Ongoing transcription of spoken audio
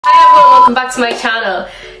welcome back to my channel.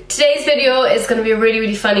 Today's video is going to be a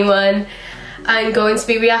really funny one. I'm going to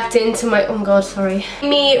be reacting to my, oh my god, sorry.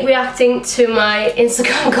 Me reacting to my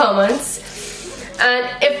Instagram comments. And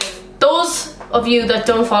if those of you that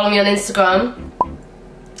don't follow me on Instagram,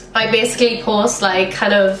 I basically post like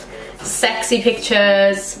kind of sexy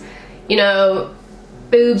pictures, you know,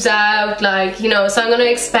 boobs out, like, you know, so I'm gonna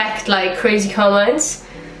expect like crazy comments,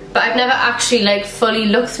 but I've never actually like fully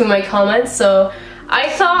looked through my comments, so I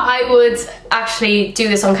thought I would actually do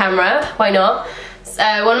this on camera. Why not?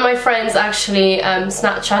 One of my friends actually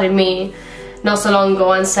Snapchatted me not so long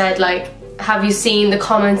ago and said like, have you seen the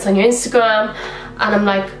comments on your Instagram? And I'm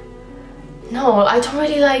like, no, I don't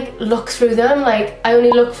really like look through them. Like, I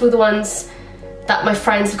only look through the ones that my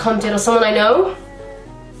friends have commented or someone I know.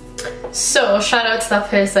 So shout out to that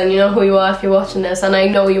person, you know who you are if you're watching this, and I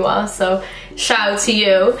know you are, so shout out to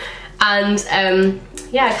you. And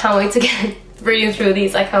yeah, I can't wait to get reading through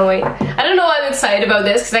these. I can't wait. I don't know why I'm excited about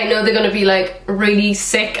this, because I know they're gonna be like really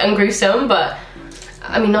sick and gruesome, but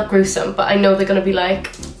I mean not gruesome, but I know they're gonna be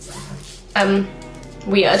like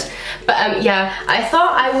weird. But yeah, I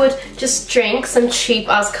thought I would just drink some cheap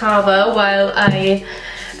ass cava while I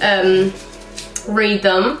read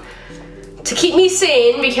them to keep me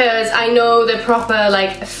sane, because I know they're proper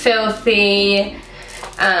like filthy,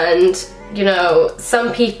 and you know,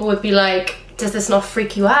 some people would be like, does this not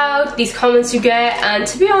freak you out, these comments you get? And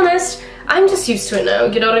to be honest, I'm just used to it now,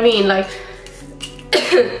 you know what I mean? Like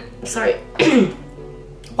sorry.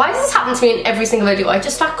 Why does this happen to me in every single video? I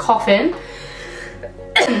just start coughing.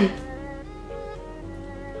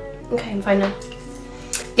 Okay, I'm fine now.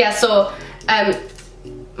 Yeah, so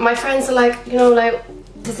my friends are like, you know, like,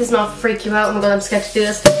 does this not freak you out? Oh my god, I'm scared to do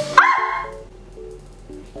this. Ah!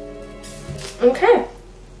 Okay.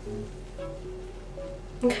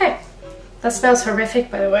 Okay. That smells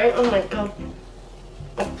horrific, by the way. Oh my god.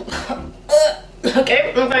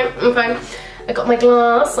 Okay, I'm fine, I'm fine. I got my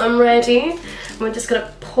glass, I'm ready. We're just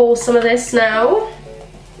gonna pour some of this now.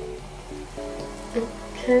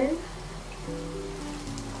 Okay.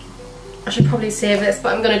 I should probably save this,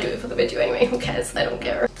 but I'm gonna do it for the video anyway. Who cares? I don't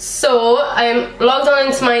care. So I'm logged on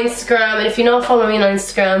into my Instagram, and if you're not following me on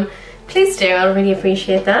Instagram, please do. I'll really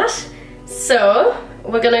appreciate that. So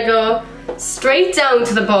we're gonna go straight down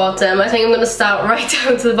to the bottom. I think I'm gonna start right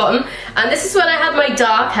down to the bottom. And this is when I had my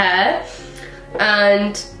dark hair,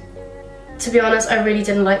 and to be honest, I really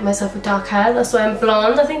didn't like myself with dark hair. That's why I'm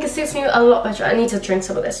blonde. I think it suits me a lot better. I need to drink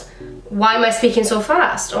some of this. Why am I speaking so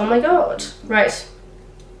fast? Oh my god. Right.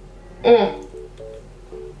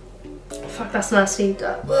 Fuck, that's nasty.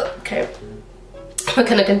 Okay. We're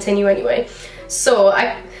gonna continue anyway. So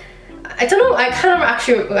I don't know, I kind of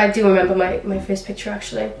actually, I do remember my first picture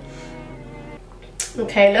actually.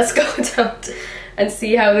 Okay, let's go down and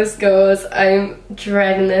see how this goes. I'm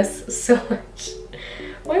dreading this so much.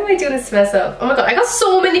 Why am I doing this to myself? Oh my god, I got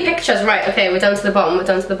so many pictures. Right, okay, we're down to the bottom, we're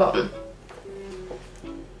down to the bottom.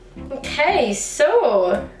 Okay,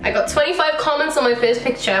 so I got 25 comments on my first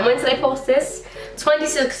picture. And when did I post this?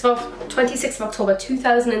 26th of October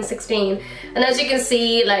 2016. And as you can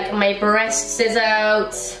see, like, my breasts is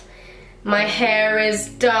out, my hair is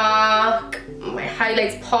dark, my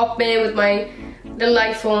highlights popping with my little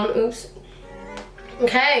iPhone. Oops.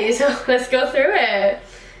 Okay, so let's go through it.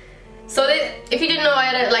 So if you didn't know, I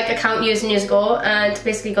had a like account years and years ago, and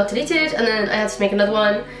basically got deleted, and then I had to make another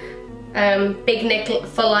one. Big Nick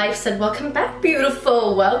for life said, welcome back,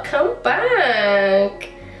 beautiful, welcome back.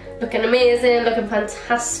 Looking amazing, looking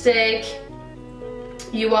fantastic.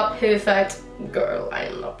 You are perfect. Girl, I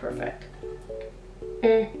am not perfect.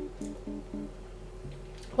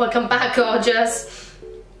 Welcome back, gorgeous.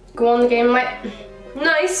 Go on the game,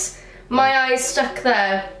 nice. My eyes stuck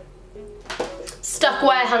there. Stuck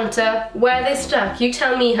where, Hunter? Where are they stuck? You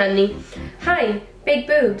tell me, honey. Hi, big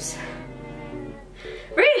boobs.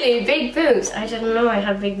 Really? Big boobs? I didn't know I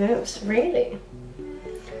had big boobs. Really?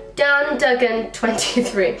 Dan Duggan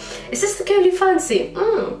 23. Is this the girl you fancy?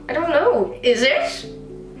 I don't know. Is it?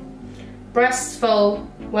 Breasts full.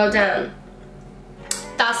 Well done.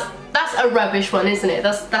 That's a rubbish one, isn't it?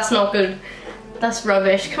 That's not good. That's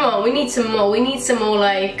rubbish. Come on, we need some more. We need some more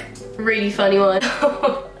like really funny ones.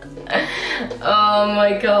 Oh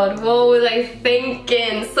my god, what was I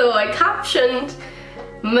thinking? So I captioned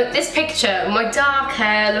this picture, my dark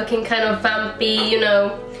hair looking kind of vampy, you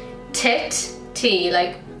know,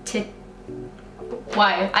 like tit.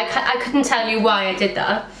 Why? I couldn't tell you why I did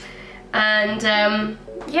that. And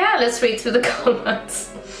yeah, let's read through the comments.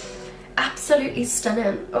 Absolutely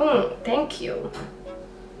stunning. Oh, thank you.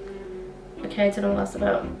 Okay, I don't know what that's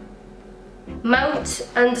about.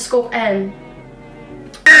 Mount_N.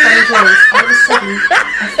 Tom Jones. All of a sudden,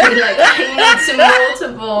 I feel like I need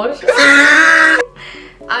some water.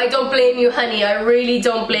 I don't blame you, honey. I really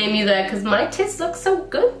don't blame you there, because my tits look so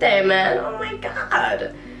good there, man. Oh my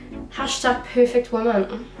god. Hashtag perfect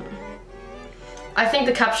woman. I think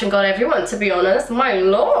the caption got everyone, to be honest. My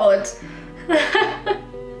lord.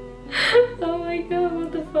 Oh my god,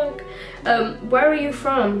 what the fuck? Where are you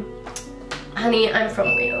from? Honey, I'm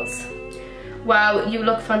from Wales. Wow, you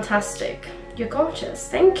look fantastic. You're gorgeous.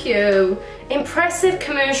 Thank you. Impressive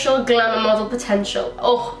commercial glamour model potential.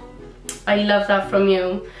 Oh, I love that from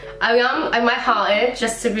you. I might heart it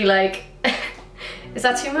just to be like, is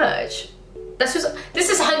that too much? This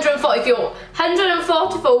is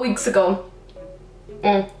 144 weeks ago.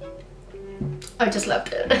 I just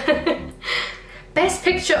loved it. Best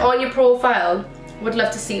picture on your profile. Would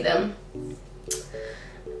love to see them.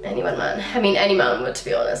 Anyone, man. I mean, any man would, to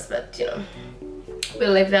be honest, but you know,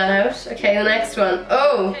 we'll leave that out. Okay, the next one.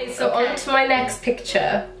 Oh, okay, so on to my next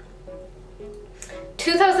picture.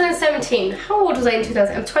 2017. How old was I in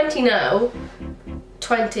 2000? I'm 20 now.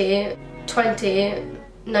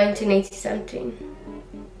 1917.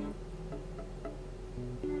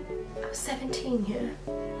 I was 17 here.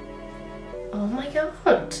 Oh my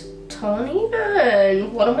god. Tony,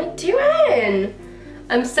 man. What am I doing?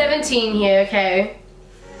 I'm 17 here, okay.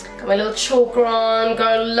 Got my little choker on,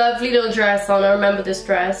 got a lovely little dress on. I remember this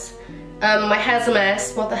dress. My hair's a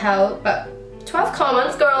mess, what the hell, but 12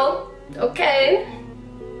 comments, girl. Okay.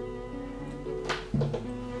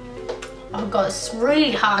 Oh god, it's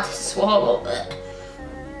really hard to swallow.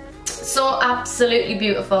 So absolutely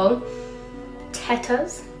beautiful.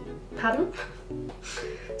 Tetas, pardon?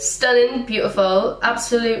 Stunning, beautiful,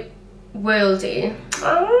 absolute worldy.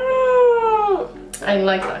 Oh, I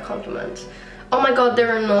like that compliment. Oh my god,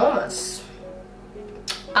 they're enormous.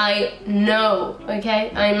 I know,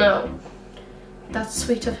 okay? I know. That's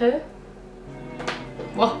sweet of her.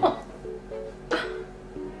 Whoa.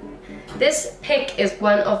 This pic is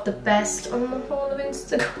one of the best on the whole of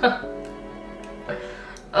Instagram.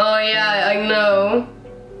 Oh yeah, I know.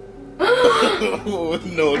 Oh,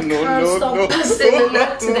 no, I can't stop busting the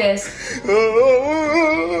nut to this.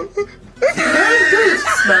 You're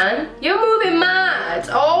goofs, man. You're moving mad.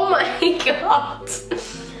 Oh my god.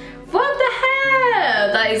 What the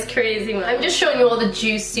hell? That is crazy, man. I'm just showing you all the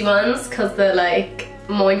juicy ones because they're like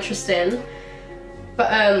more interesting.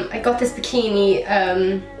 But I got this bikini.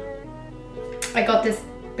 I got this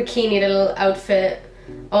bikini little outfit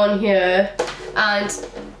on here, and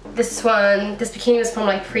this bikini was from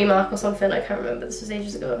like Primark or something. I can't remember. This was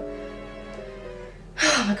ages ago.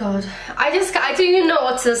 Oh my god. I don't even know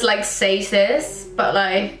what to like say to this, but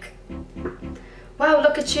like, wow,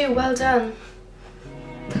 look at you. Well done.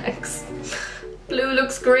 Thanks. Blue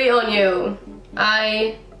looks great on you.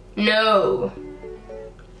 I know.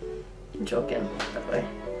 I'm joking, by the way.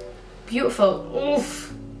 Beautiful.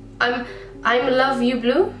 Oof. I'm love you,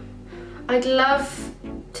 Blue. I'd love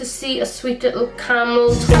to see a sweet little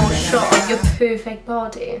camel toe shot of your perfect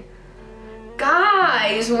body.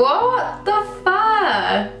 Guys, what the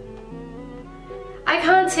fuck? I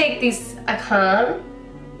can't take these. I can't.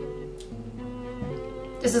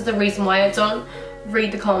 This is the reason why I don't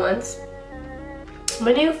read the comments.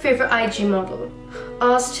 My new favorite IG model.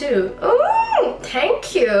 Ours too. Oh,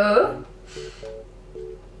 thank you.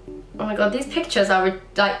 Oh my god, these pictures are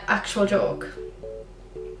like actual joke.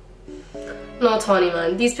 No, Tony,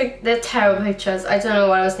 man. They're terrible pictures. I don't know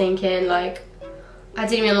what I was thinking. Like, I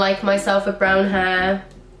didn't even like myself with brown hair.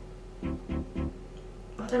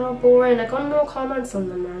 They're all boring. I got no comments on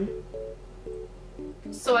them, man.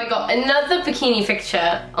 So I got another bikini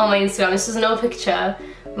picture on my Instagram. This is no picture.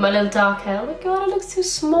 My little dark hair. Oh my god, it looks too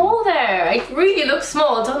small there. I really look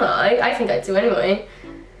small, don't I? I think I do anyway.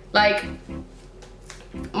 Like,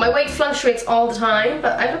 my weight fluctuates all the time,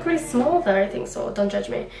 but I look really small there, I think so. Don't judge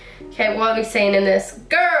me. Okay, what are we saying in this?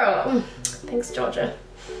 Girl! Thanks, Georgia.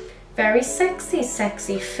 Very sexy,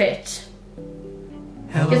 sexy fit.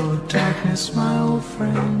 Hello, darkness, my old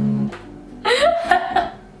friend.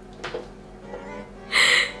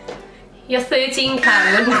 You're 13,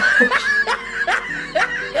 Callum.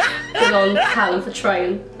 Good on Callum for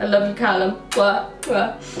trying. I love you, Callum. What?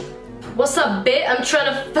 What's up, bit? I'm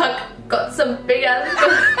trying to fuck. Got some big ass.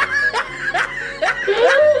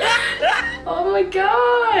 Oh my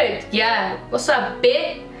god. Yeah. What's up,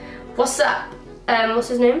 bit? What's up? What's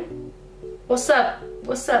his name? What's up?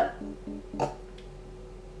 What's up?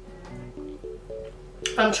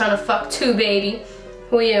 I'm trying to fuck too, baby.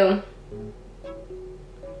 Who are you?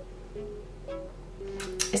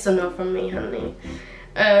 It's a no from me, honey.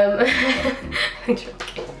 I'm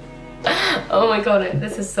joking. Oh my god,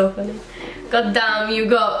 this is so funny. God damn, you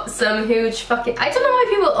got some huge fucking... I don't know why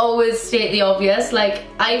people always state the obvious. Like,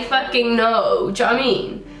 I fucking know. Do you know what I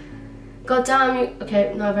mean? God damn you...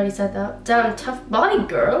 Okay, no, I've already said that. Damn, tough body,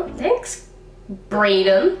 girl. Thanks,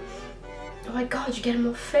 Brayden. Oh my god, you're getting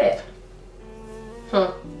more fit.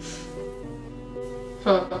 Huh.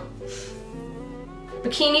 Huh.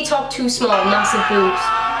 Bikini top too small, massive boobs.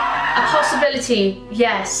 A possibility,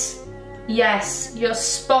 yes. Yes, you're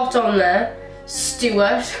spot on there,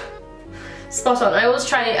 Stuart. Spot on. I always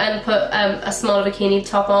try and put a smaller bikini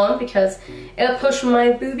top on because it'll push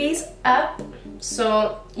my boobies up.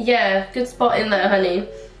 So yeah, good spot in there, honey.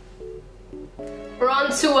 We're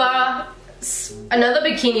on to another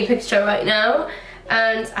bikini picture right now,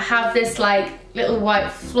 and I have this like little white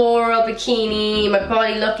floral bikini, my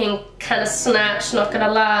body looking kind of snatched, not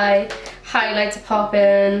gonna lie, highlighter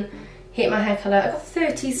popping, hate my hair colour. I got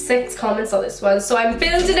 36 comments on this one, so I'm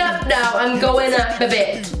building up now, I'm going up a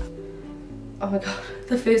bit. Oh my god,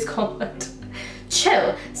 the first comment.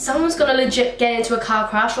 Chill, someone's gonna legit get into a car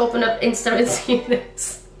crash, open up Insta and see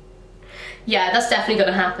this. Yeah, that's definitely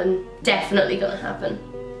gonna happen. Definitely gonna happen.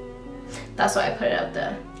 That's why I put it out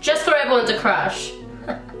there. Just for everyone to crash.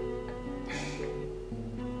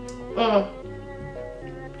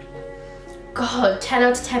 God, 10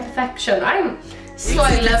 out of 10 perfection. I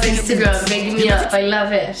love Instagram, bigging me up. I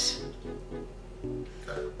love it.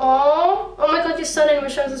 Oh my god, your son anyway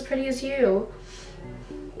sounds as pretty as you.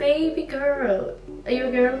 Baby girl. Are you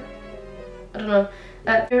a girl? I don't know.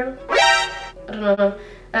 Girl? I don't know.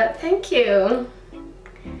 Thank you.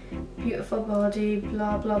 Beautiful body,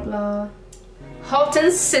 blah blah blah. Hot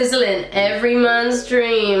and sizzling, every man's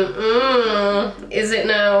dream. Is it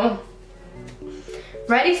now?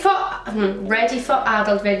 Ready for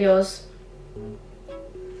adult videos.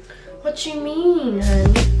 What do you mean,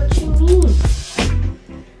 honey? What do you mean?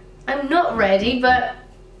 I'm not ready, but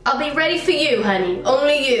I'll be ready for you, honey.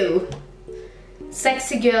 Only you.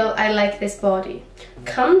 Sexy girl, I like this body.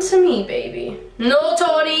 Come to me, baby. No,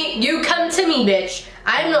 Tony, you come to me, bitch.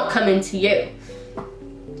 I'm not coming to you.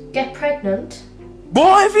 Get pregnant.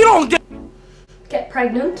 Boy, if you don't get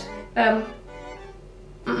pregnant.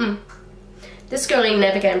 This girl ain't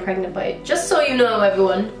never getting pregnant by it. Just so you know,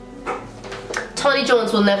 everyone, Tony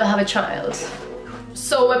Jones will never have a child.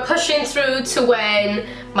 So we're pushing through to when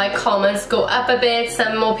my comments go up a bit,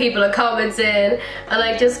 some more people are commenting, and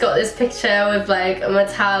I just got this picture with like a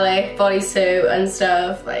metallic bodysuit and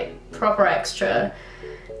stuff, like proper extra.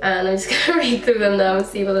 And I'm just gonna read through them now and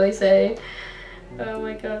see what they say. Oh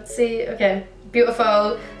my god, see, okay,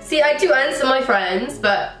 beautiful. See, I do answer my friends,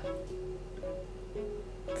 but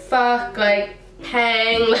fuck, like,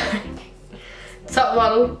 hang, like, top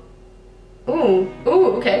model. Ooh,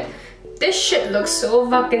 okay. This shit looks so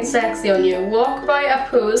fucking sexy on you. Walk by a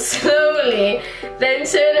pool slowly, then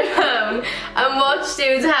turn around and watch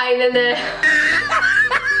dudes hiding there.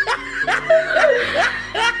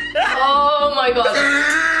 Oh my god.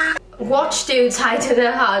 Watch dudes hiding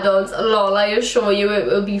their hard-ons. Lol, I assure you it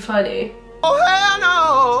will be funny. Oh hell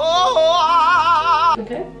no!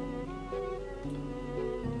 Okay.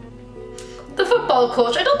 The football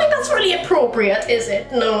coach. I don't think that's really appropriate, is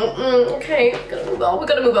it? No. Okay, gotta move on. We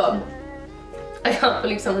gotta move on. I can't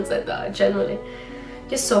believe someone said that, genuinely.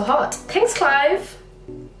 You're so hot. Thanks, Clive.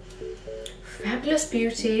 Fabulous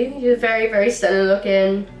beauty. You're very, very stunning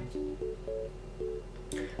looking.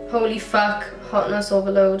 Holy fuck. Hotness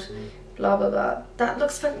overload. Blah, blah, blah. That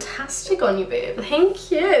looks fantastic on you, babe. Thank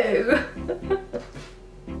you.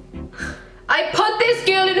 I put this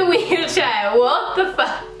girl in a wheelchair. What the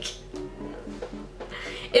fuck?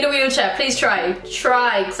 In a wheelchair. Please try.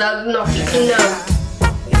 Try, because I'm not even know.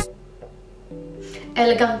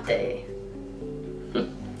 Elegante.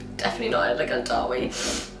 Definitely not elegant, are we?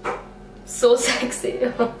 So sexy.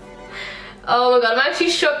 Oh my god, I'm actually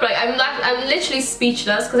shook. Like, I'm literally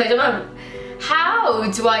speechless because I don't know how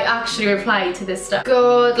do I actually reply to this stuff.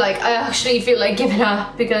 God, like, I actually feel like giving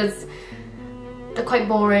up because they're quite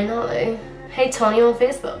boring, aren't they? Hey Tony on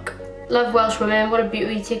Facebook. Love Welsh women. What a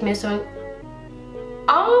beauty. Take me so.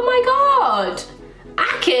 Oh my god.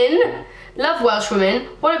 Akin. Love Welsh women.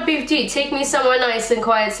 What a beauty. Take me somewhere nice and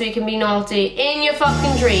quiet so you can be naughty. In your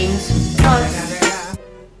fucking dreams. Nice.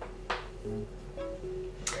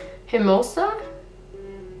 Hermosa?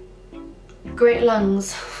 Great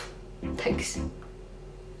lungs. Thanks.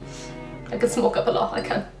 I can smoke up a lot, I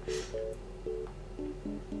can.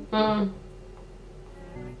 Oh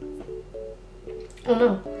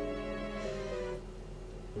no.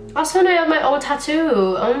 Also, I have my old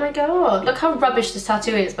tattoo. Oh my god. Look how rubbish this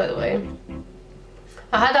tattoo is, by the way.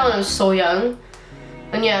 I had that when I was so young.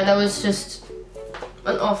 And yeah, that was just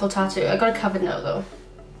an awful tattoo. I got it covered now, though.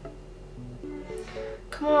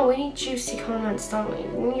 Come on, we need juicy comments, don't we?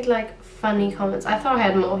 We need like funny comments. I thought I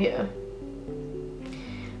had more here,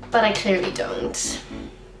 but I clearly don't.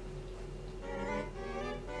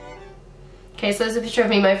 Okay, so there's a picture of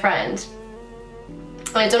me and my friend.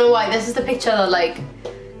 I don't know why, this is the picture that like,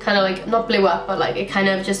 kind of like, not blew up, but like it kind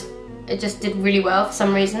of just, it just did really well for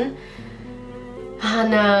some reason.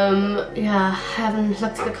 And yeah, I haven't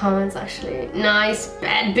looked at the comments actually. Nice,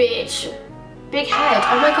 bad bitch. Big head,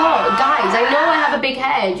 oh my god, guys, I know I have a big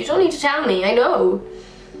head. You don't need to tell me, I know.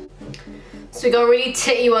 So we got a really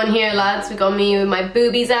titty one here, lads. We got me with my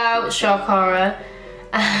boobies out, shock horror.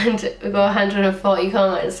 And we got 140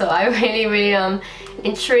 comments, so I really am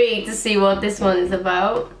intrigued to see what this one is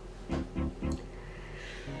about. I'm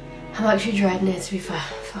actually dreading it, to be fair.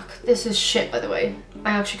 Fuck, this is shit, by the way.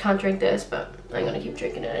 I actually can't drink this, but I'm gonna keep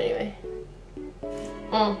drinking it anyway.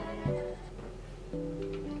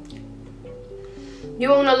 You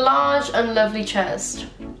own a large and lovely chest.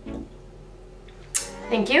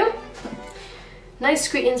 Thank you. Nice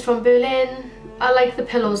greetings from Berlin. I like the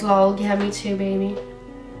pillows, lol. Yeah, me too, baby.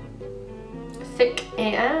 Thick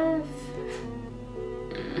AF.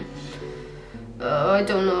 Oh, I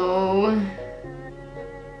don't know.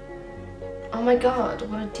 Oh my god,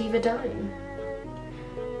 what a diva dime.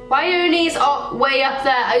 Why are your knees way up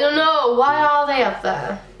there? I don't know. Why are they up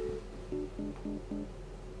there?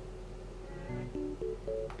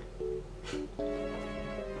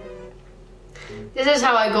 This is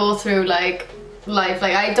how I go through like life.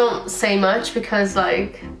 Like I don't say much because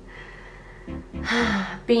like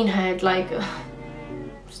beanhead, like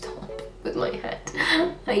stop with my head.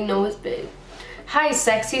 I know it's big. Hi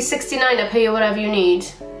sexy 69, I'll pay you whatever you need.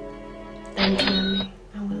 And me.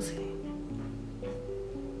 I will see.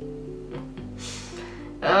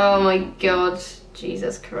 Oh my god,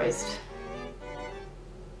 Jesus Christ.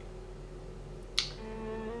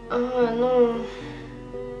 Oh no.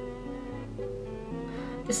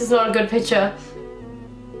 This is not a good picture.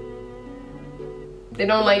 They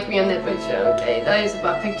don't like me on that picture. Okay, that is a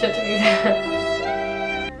bad picture to be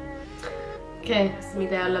fair. Okay, that's me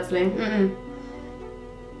there, lovely.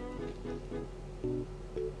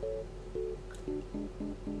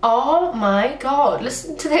 Oh my god,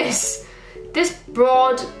 listen to this. This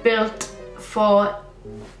broad built for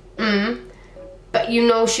but you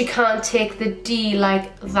know she can't take the D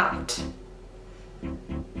like that.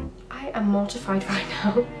 I am mortified right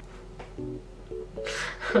now.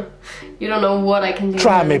 You don't know what I can do.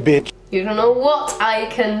 Try me, bitch. You don't know what I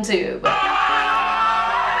can do, but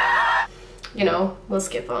you know, we'll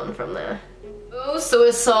skip on from there. Oh, so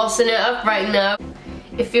we're saucing it up right now.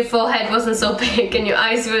 If your forehead wasn't so big and your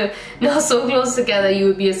eyes were not so close together, you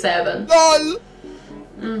would be a 7. LOL.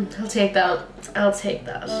 I'll take that. I'll take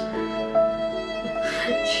that.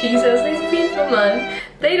 Jesus, these people, man.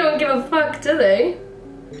 They don't give a fuck, do they?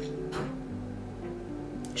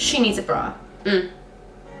 She needs a bra.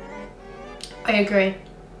 I agree.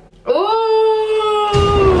 Ooh!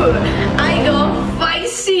 I got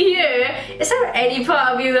feisty here. Is there any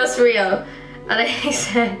part of you that's real? And I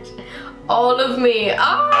said, all of me.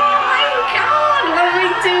 Oh my god, what are we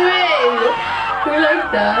doing? We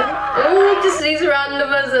like that. Oh, just these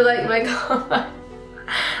randomers are like, my god.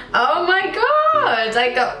 Oh my god,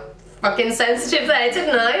 I got fucking sensitive there,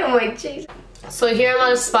 didn't I? Oh my jeez. So here I'm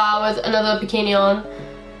at a spa with another bikini on.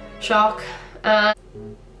 Shock. And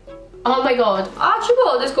oh my god,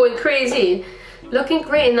 Archibald is going crazy. Looking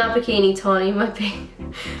great in that bikini, Tony. My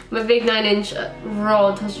big 9-inch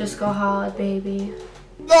rod has just got hard, baby.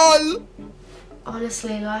 LOL.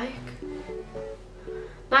 Honestly, like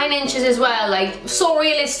 9 inches as well, like so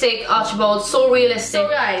realistic, Archibald, so realistic. So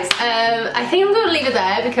guys, I think I'm gonna leave it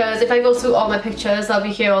there because if I go through all my pictures, I'll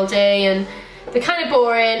be here all day and they're kind of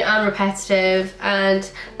boring and repetitive. And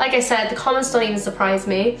like I said, the comments don't even surprise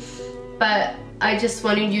me. But I just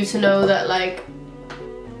wanted you to know that, like,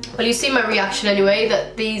 well, you see my reaction anyway,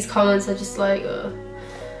 that these comments are just like,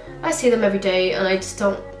 I see them every day and I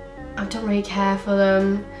don't really care for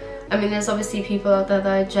them. I mean, there's obviously people out there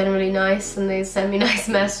that are generally nice and they send me nice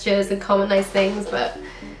messages and comment nice things, but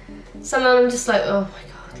some of them I'm just like, oh my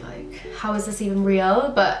god, like, how is this even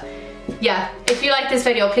real? But yeah, if you like this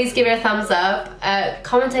video, please give it a thumbs up.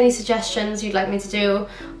 Comment any suggestions you'd like me to do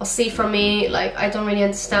or see from me. Like, I don't really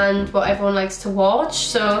understand what everyone likes to watch,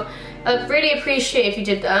 so I'd really appreciate if you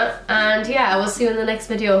did that. And yeah, I will see you in the next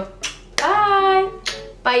video. Bye!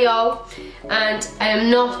 Bye, y'all. And I am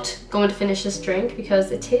not going to finish this drink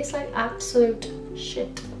because it tastes like absolute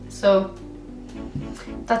shit. So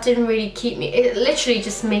that didn't really keep me. It literally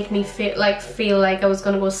just made me feel like I was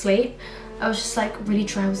gonna go to sleep. I was just like really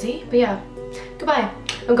drowsy. But yeah, goodbye.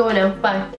 I'm going now. Bye.